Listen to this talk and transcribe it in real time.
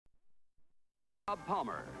Bob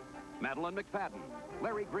Palmer, Madeline McFadden,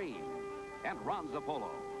 Larry Green, and Ron Zappolo.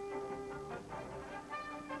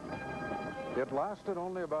 It lasted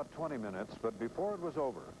only about 20 minutes, but before it was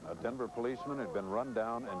over, a Denver policeman had been run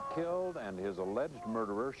down and killed, and his alleged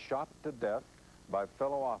murderer shot to death by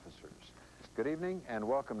fellow officers. Good evening, and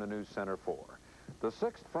welcome to News Center 4. The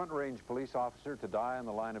 6th Front Range police officer to die on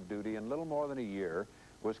the line of duty in little more than a year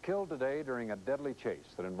was killed today during a deadly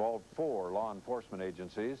chase that involved 4 law enforcement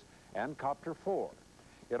agencies and Copter 4.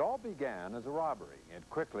 It all began as a robbery. It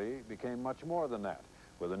quickly became much more than that,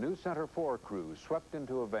 with a News Center 4 crew swept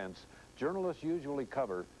into events journalists usually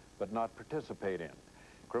cover but not participate in.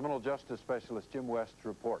 Criminal Justice Specialist Jim West's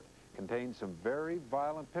report contains some very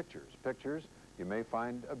violent pictures you may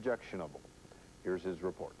find objectionable. Here's his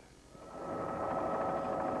report.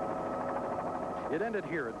 It ended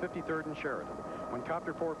here at 53rd and Sheridan, when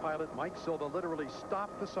Copter 4 pilot Mike Silva literally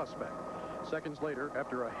stopped the suspect. Seconds later,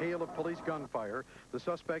 after a hail of police gunfire, the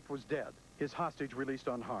suspect was dead, his hostage released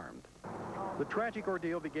unharmed. The tragic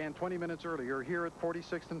ordeal began 20 minutes earlier here at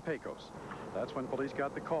 46th and Pecos. That's when police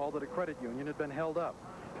got the call that a credit union had been held up.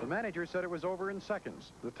 The manager said it was over in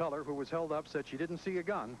seconds. The teller, who was held up, said she didn't see a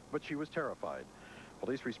gun, but she was terrified.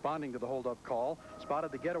 Police responding to the hold-up call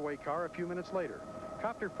spotted the getaway car a few minutes later.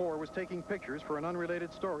 Copter 4 was taking pictures for an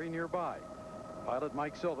unrelated story nearby. Pilot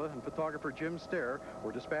Mike Silva and photographer Jim Stair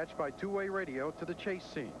were dispatched by two-way radio to the chase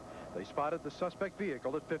scene. They spotted the suspect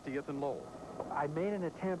vehicle at 50th and Lowell. I made an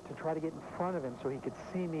attempt to try to get in front of him so he could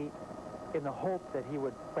see me in the hope that he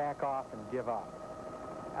would back off and give up.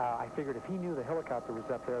 I figured if he knew the helicopter was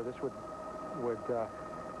up there, this would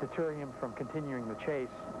deter him from continuing the chase,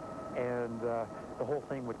 and the whole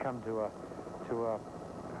thing would come to a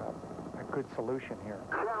good solution here.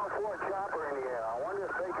 Channel 4 chopper in the air. I wonder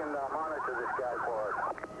if they can monitor this guy for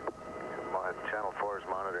us. Channel 4 is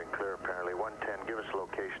monitoring clear, apparently. 110, give us the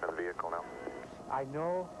location of the vehicle now. I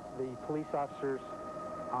know the police officers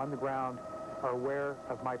on the ground are aware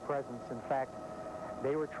of my presence. In fact,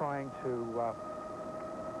 they were trying to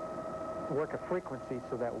work a frequency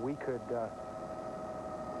so that we could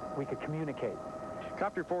communicate.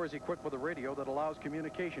 Copter 4 is equipped with a radio that allows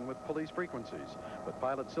communication with police frequencies. But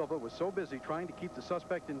Pilot Silva was so busy trying to keep the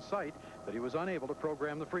suspect in sight that he was unable to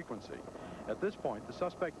program the frequency. At this point, the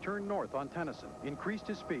suspect turned north on Tennyson, increased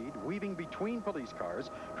his speed, weaving between police cars,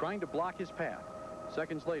 trying to block his path.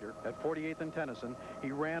 Seconds later, at 48th and Tennyson,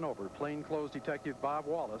 he ran over plainclothes detective Bob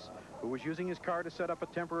Wallace, who was using his car to set up a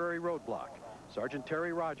temporary roadblock. Sergeant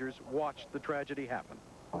Terry Rogers watched the tragedy happen.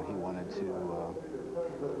 He wanted to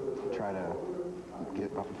try to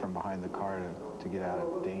get up from behind the car to get out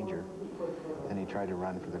of danger. And he tried to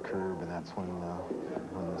run for the curb, and that's when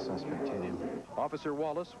the suspect hit him. Officer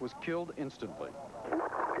Wallace was killed instantly.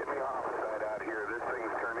 Get me homicide out here. This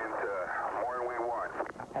thing's turned into more than we want.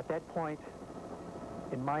 At that point,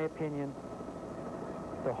 in my opinion,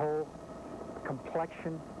 the whole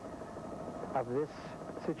complexion of this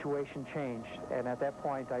situation changed, and at that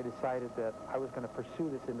point I decided that I was going to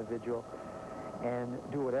pursue this individual and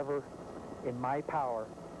do whatever in my power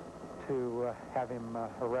to have him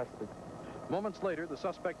arrested. Moments later, the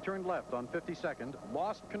suspect turned left on 52nd,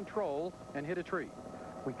 lost control, and hit a tree.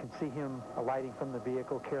 We can see him alighting from the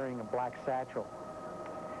vehicle carrying a black satchel.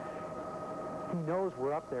 He knows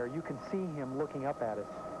we're up there. You can see him looking up at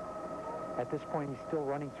us. At this point, he's still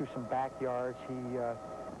running through some backyards.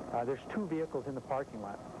 There's 2 vehicles in the parking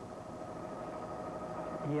lot.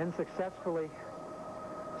 He unsuccessfully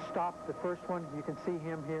stopped the first one. You can see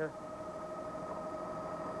him here.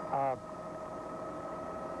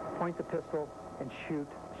 Point the pistol and shoot.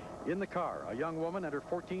 In the car, a young woman and her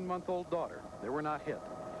 14-month-old daughter. They were not hit.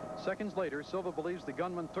 Seconds later, Silva believes the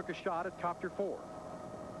gunman took a shot at Copter 4.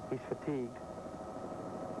 He's fatigued.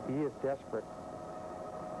 He is desperate.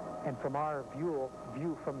 And from our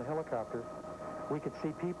view from the helicopter, we could see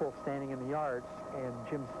people standing in the yards, and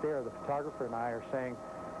Jim Stair, the photographer, and I are saying,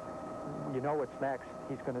 you know what's next.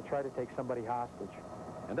 He's going to try to take somebody hostage.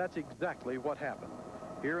 And that's exactly what happened.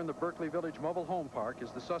 Here in the Berkeley Village Mobile Home Park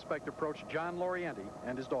as the suspect approached John Lorienti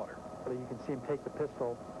and his daughter. You can see him take the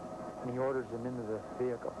pistol, and he orders them into the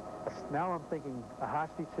vehicle. Now I'm thinking a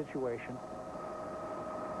hostage situation.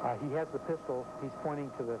 He has the pistol. He's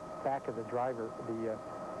pointing to the back of the driver,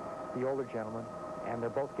 the older gentleman, and they're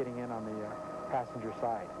both getting in on the passenger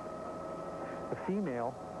side. The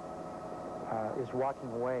female is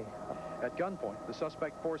walking away. At gunpoint, the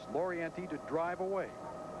suspect forced Lorienti to drive away,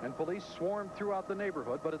 and police swarmed throughout the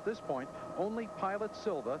neighborhood, but at this point, only Pilot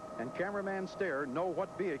Silva and cameraman Stair know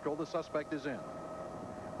what vehicle the suspect is in.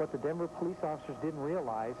 What the Denver police officers didn't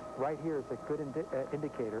realize, right here is a good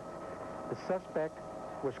indicator, the suspect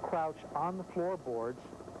was crouched on the floorboards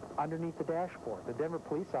underneath the dashboard. The Denver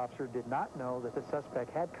police officer did not know that the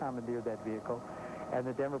suspect had commandeered that vehicle, and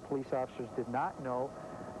the Denver police officers did not know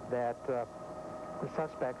that the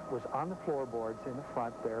suspect was on the floorboards in the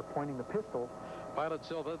front there, pointing the pistol. Pilot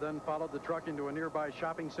Silva then followed the truck into a nearby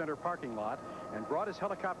shopping center parking lot and brought his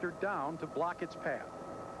helicopter down to block its path.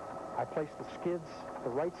 I placed the skids, the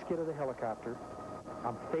right skid of the helicopter.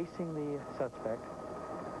 I'm facing the suspect.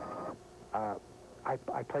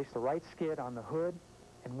 I placed the right skid on the hood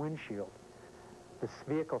and windshield. This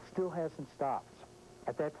vehicle still hasn't stopped.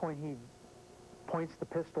 At that point, he points the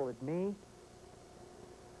pistol at me.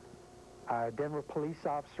 A Denver police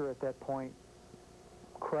officer at that point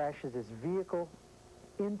crashes his vehicle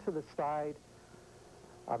into the side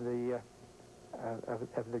of the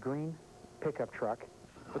green pickup truck.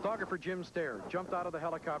 Photographer Jim Stair jumped out of the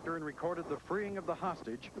helicopter and recorded the freeing of the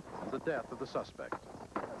hostage and the death of the suspect.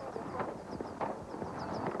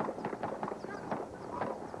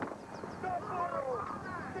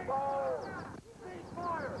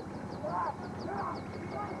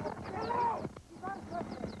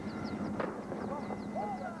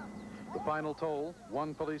 The final toll,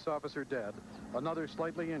 one police officer dead, another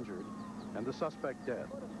slightly injured, and the suspect dead,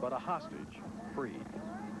 but a hostage freed.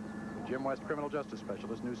 Jim West, Criminal Justice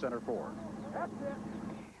Specialist, News Center 4.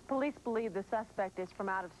 Police believe the suspect is from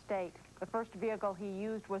out of state. The first vehicle he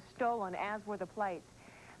used was stolen, as were the plates.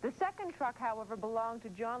 The second truck, however, belonged to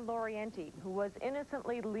John Lorienti, who was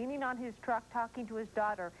innocently leaning on his truck talking to his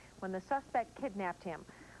daughter when the suspect kidnapped him.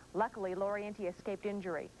 Luckily, Lorienti escaped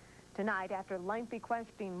injury. Tonight, after lengthy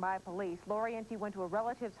questioning by police, Lorienti went to a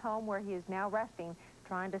relative's home where he is now resting,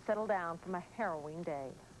 trying to settle down from a harrowing day.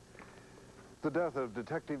 The death of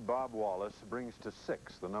Detective Bob Wallace brings to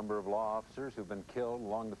 6 the number of law officers who've been killed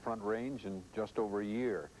along the Front Range in just over a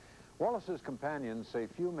year. Wallace's companions say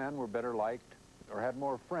few men were better liked or had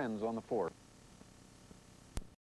more friends on the force.